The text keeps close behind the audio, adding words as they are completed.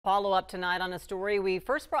Follow up tonight on a story we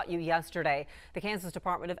first brought you yesterday. The Kansas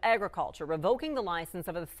Department of Agriculture revoking the license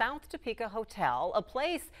of the South Topeka Hotel, a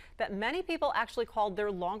place that many people actually called their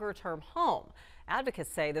longer-term home.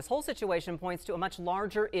 Advocates say this whole situation points to a much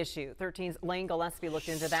larger issue. 13's Lane Gillespie looked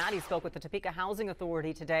into that. He spoke with the Topeka Housing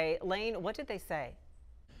Authority today. Lane, what did they say?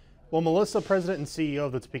 Well, Melissa, President and CEO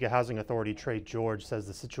of the Topeka Housing Authority, Trey George, says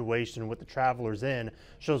the situation with the Travelers Inn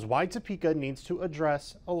shows why Topeka needs to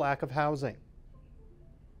address a lack of housing.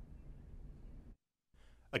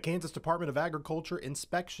 A Kansas Department of Agriculture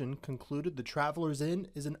inspection concluded the Travelers Inn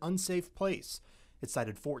is an unsafe place. It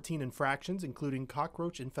cited 14 infractions, including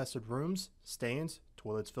cockroach-infested rooms, stains,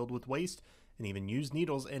 toilets filled with waste, and even used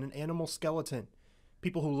needles and an animal skeleton.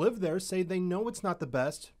 People who live there say they know it's not the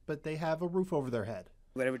best, but they have a roof over their head.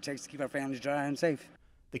 Whatever it takes to keep our families dry and safe.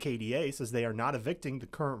 The KDA says they are not evicting the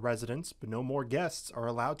current residents, but no more guests are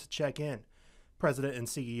allowed to check in. President and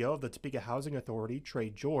CEO of the Topeka Housing Authority, Trey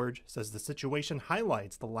George, says the situation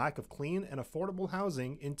highlights the lack of clean and affordable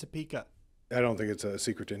housing in Topeka. I don't think it's a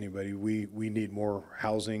secret to anybody. We need more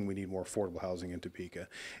housing. We need more affordable housing in Topeka.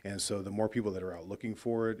 And so the more people that are out looking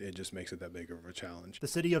for it, it just makes it that big of a challenge. The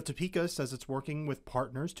city of Topeka says it's working with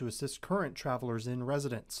partners to assist current Travelers Inn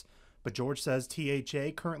residents. But George says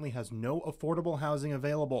THA currently has no affordable housing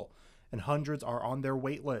available, and hundreds are on their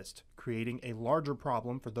wait list, creating a larger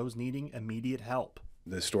problem for those needing immediate help.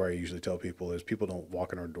 The story I usually tell people is people don't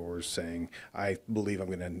walk in our doors saying, I believe I'm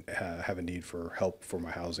going to have a need for help for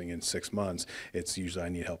my housing in 6 months. It's usually I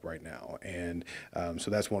need help right now. And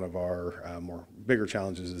so that's one of our more bigger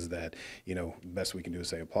challenges is that, the best we can do is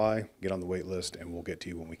say apply, get on the wait list, and we'll get to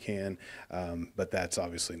you when we can. But that's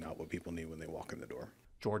obviously not what people need when they walk in the door.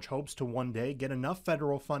 George hopes to one day get enough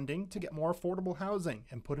federal funding to get more affordable housing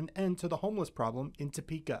and put an end to the homeless problem in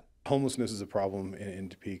Topeka. Homelessness is a problem in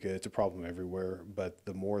Topeka. It's a problem everywhere, but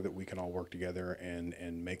the more that we can all work together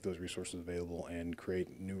and make those resources available and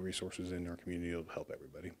create new resources in our community, it'll help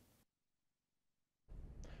everybody.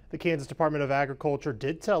 The Kansas Department of Agriculture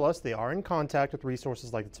did tell us they are in contact with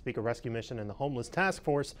resources like the Topeka Rescue Mission and the Homeless Task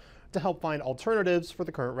Force to help find alternatives for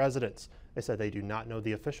the current residents. They said they do not know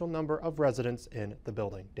the official number of residents in the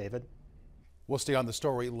building. David? We'll stay on the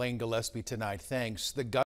story. Lane Gillespie tonight. Thanks.